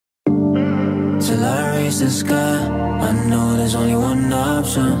till I reach the sky. I know there's only one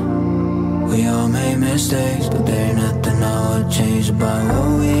option. We all made mistakes, but there ain't nothing I would change about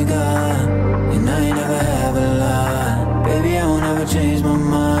what we got. And I ain't never have a lie. Baby, I won't ever change my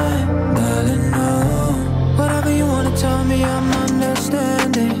mind. Darling, no. Whatever you wanna tell me, I'm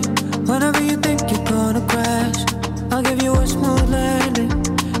understanding. Whenever you think you're gonna crash, I'll give you a smooth landing.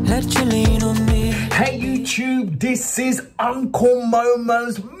 Let you lean on me. Hey YouTube, this is Uncle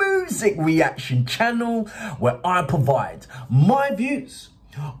Momo's music reaction channel, where I provide my views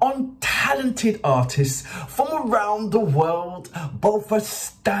on talented artists from around the world, both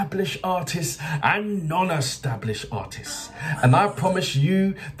established artists and non-established artists. And I promise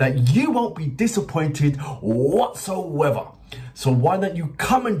you that you won't be disappointed whatsoever. So why don't you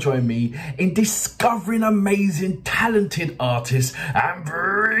come and join me in discovering amazing, talented artists and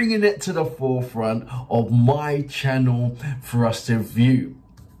bringing it to the forefront of my channel for us to view.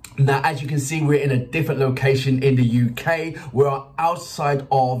 Now, as you can see, we're in a different location in the UK. We're outside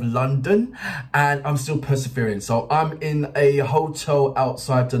of London and I'm still persevering. So I'm in a hotel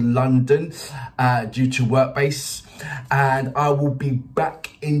outside of London due to work base. And I will be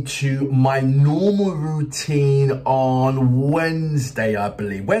back into my normal routine on Wednesday, I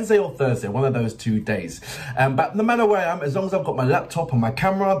believe. Wednesday or Thursday, one of those 2 days. But no matter where I am, as long as I've got my laptop and my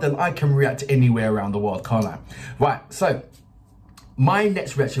camera, then I can react anywhere around the world, can't I? Right, so my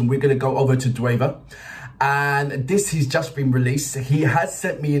next reaction, we're going to go over to Duava. And this has just been released. He has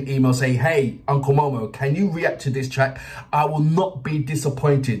sent me an email saying, hey, Uncle Momo, can you react to this track? I will not be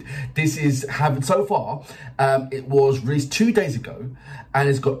disappointed. This is, so far, it was released 2 days ago and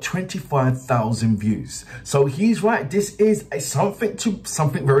it's got 25,000 views. So he's right, this is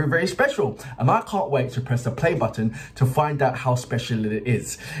something very, very special. And I can't wait to press the play button to find out how special it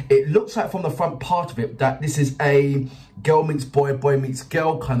is. It looks like from the front part of it that this is a girl meets boy, boy meets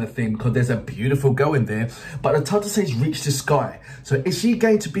girl kind of thing, because there's a beautiful girl in there. But the title says reach the sky. So is she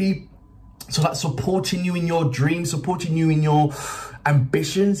going to be supporting you in your dreams, supporting you in your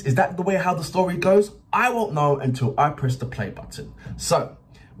ambitions? Is that the way how the story goes? I won't know until I press the play button. So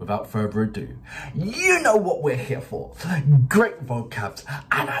without further ado, you know what we're here for. Great vocabs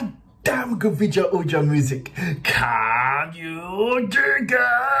and a damn good video audio music. Can you dig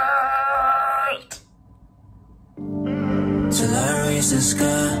it? Till I reach the sky,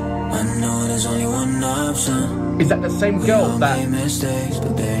 I know there's only one option. Is that the same girl that... made mistakes,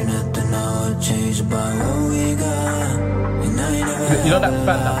 but there ain't nothing I would change about what we got. You know that fan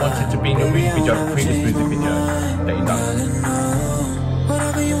that wanted to be in your music video, previous music video that you done?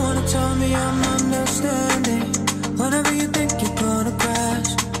 Whatever you wanna tell me, I'm understanding. Whenever you think you're gonna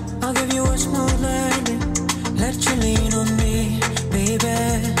crash, I'll give you a smooth landing. Let you lean on me,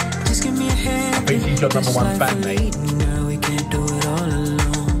 baby. Just give me a hand. I think she's your number one fan, mate. Do it all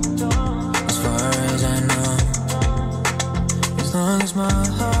alone. As far as I know, as long as my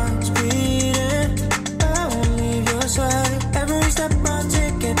heart's beating, I won't leave your side. Every step I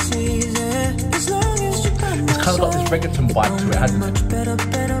take gets easier. As long as you come. It's kind of got this reggaeton vibe to it, hasn't it? Much better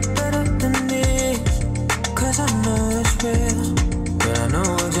than this. Cause I know it's real. But I know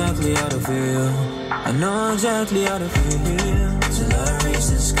exactly how to feel. I know exactly how to feel. Till I reach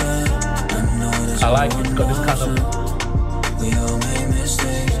the sky, I know there's I like it. It's got this kind of... We all made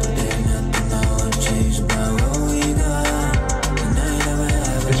mistakes, but there ain't nothing I would change about what we got. And I never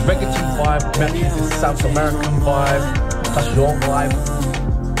have this reggaeton vibe matches this South American vibe, plus your vibe.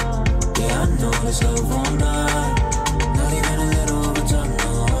 Yeah, I know this love won't die. Not even a little over time,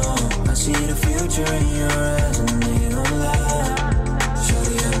 no. I see the future in your eyes and they don't lie.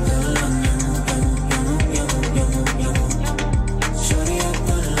 Shorty, I feel like Shorty, I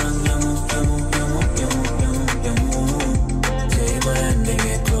feel like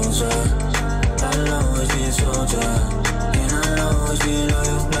I'll always be a soldier, and I'll always be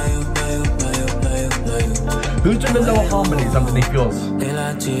loyal. Who's doing the lower harmonies underneath yours? They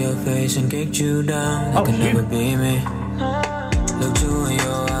lied to your face and kicked you down. That Oh, could shit. never be me. Looked you in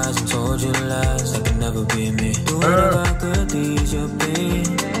your eyes and told you lies. That could never be me. Do whatever I could to ease your pain.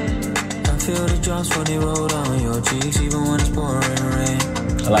 I feel the drops when they roll down your cheeks, even when it's pouring rain.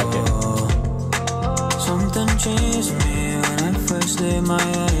 I like it. Something changed me when I first laid my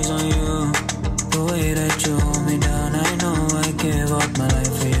eyes on you. The way that you hold me down, I know I give up my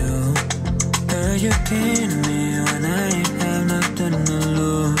life for you. Girl, you came to me when I ain't have nothing to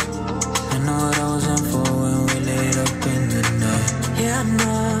lose. I know what I was in for when we laid up in the night. Yeah, I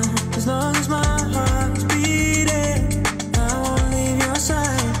know, as long as my heart's beating, I won't leave your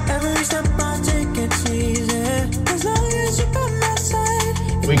side. Every step I take it's easy, as long as you by my side.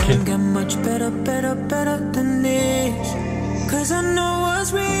 We can get much better than this. Cause I know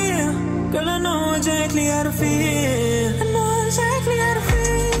what's real. Girl, I know exactly how to feel. I know exactly how to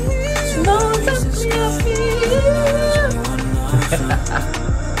feel. Know exactly how to feel.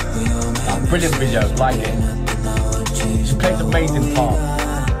 Brilliant video, like it. She plays an amazing part.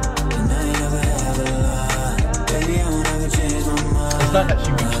 It's like that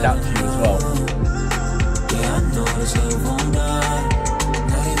she reached out to you as well. Yeah, I know this love won't die.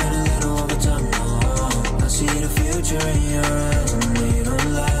 Not even a little over time, no. I see the future in your eyes and they don't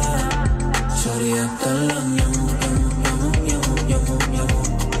lie. Shorty at the long,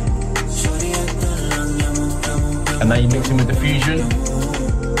 Shorty at the long, and now you mix in with the fusion.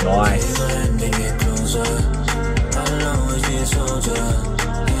 Nice. I'll always be a soldier,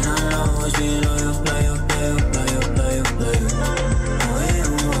 and I'll always be loyal, loyal, loyal, loyal, loyal,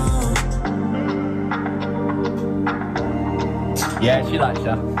 loyal. Yeah, she likes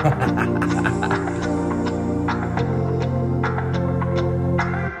her.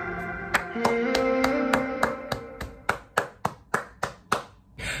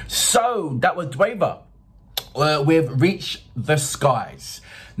 So that was Duava with Reach the Skies.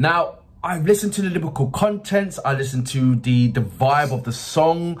 Now, I've listened to the lyrical contents, I listened to the vibe of the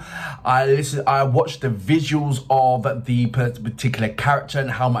song, I watched the visuals of the particular character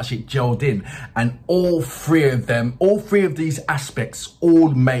and how much it gelled in, and all three of these aspects all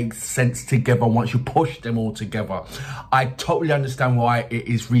make sense together once you push them all together. I totally understand why it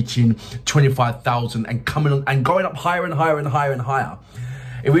is reaching 25,000 and coming on and going up higher and higher and higher and higher.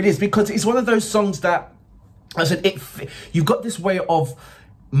 It really is, because it's one of those songs that, I said, you've got this way of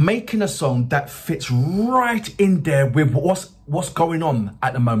making a song that fits right in there with what's going on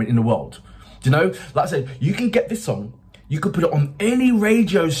at the moment in the world. You know, like I said, you can get this song, you could put it on any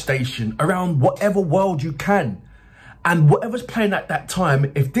radio station around whatever world you can, and whatever's playing at that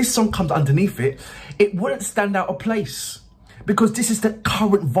time, if this song comes underneath it, it wouldn't stand out of place, because this is the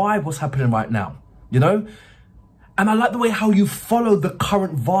current vibe, what's happening right now, you know. And I like the way how you follow the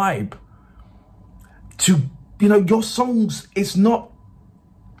current vibe to, you know, your songs. It's not,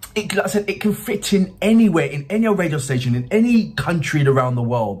 like I said, it can fit in anywhere, in any radio station, in any country around the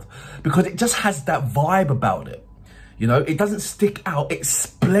world, because it just has that vibe about it. You know, it doesn't stick out, it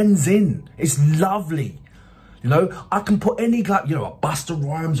blends in. It's lovely. You know, I can put any, like, you know, a Busta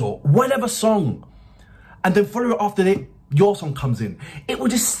Rhymes or whatever song, and then follow it after it, your song comes in. It will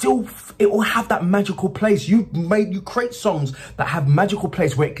just still, it will have that magical place. You create songs that have magical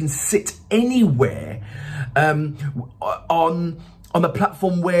place where it can sit anywhere, on a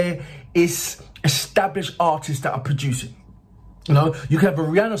platform where it's established artists that are producing. You know, you can have a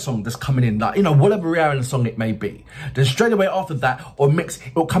Rihanna song that's coming in, like, you know, whatever Rihanna song it may be. Then straight away after that, or mix,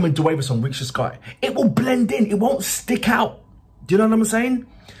 it will come into Duava song, Reach the Sky. It will blend in, it won't stick out. Do you know what I'm saying?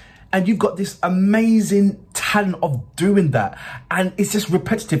 And you've got this amazing talent of doing that. And it's just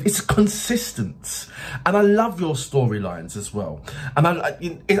repetitive, it's consistent. And I love your storylines as well. And I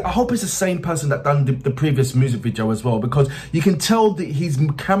hope it's the same person that done the previous music video as well, because you can tell that his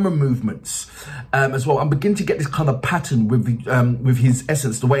camera movements as well. I'm beginning to get this kind of pattern with his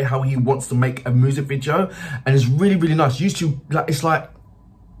essence, the way how he wants to make a music video. And it's really, really nice. Used to, like, it's like,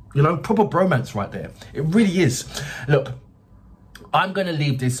 you know, proper bromance right there. It really is. Look, I'm going to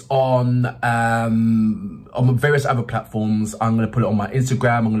leave this on various other platforms. I'm going to put it on my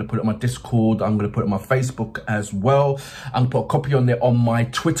Instagram. I'm going to put it on my Discord. I'm going to put it on my Facebook as well. I'm going to put a copy on there on my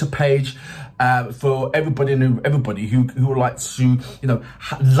Twitter page for everybody who would like to, you know,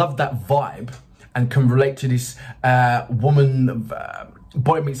 love that vibe and can relate to this woman,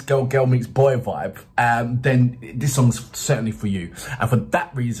 boy meets girl, girl meets boy vibe. Then this song's certainly for you. And for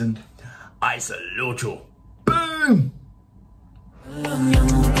that reason, I salute you. Boom! I'll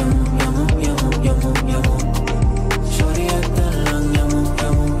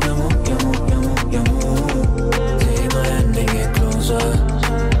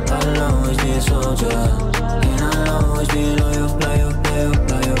always be a soldier, and I'll always be loyal.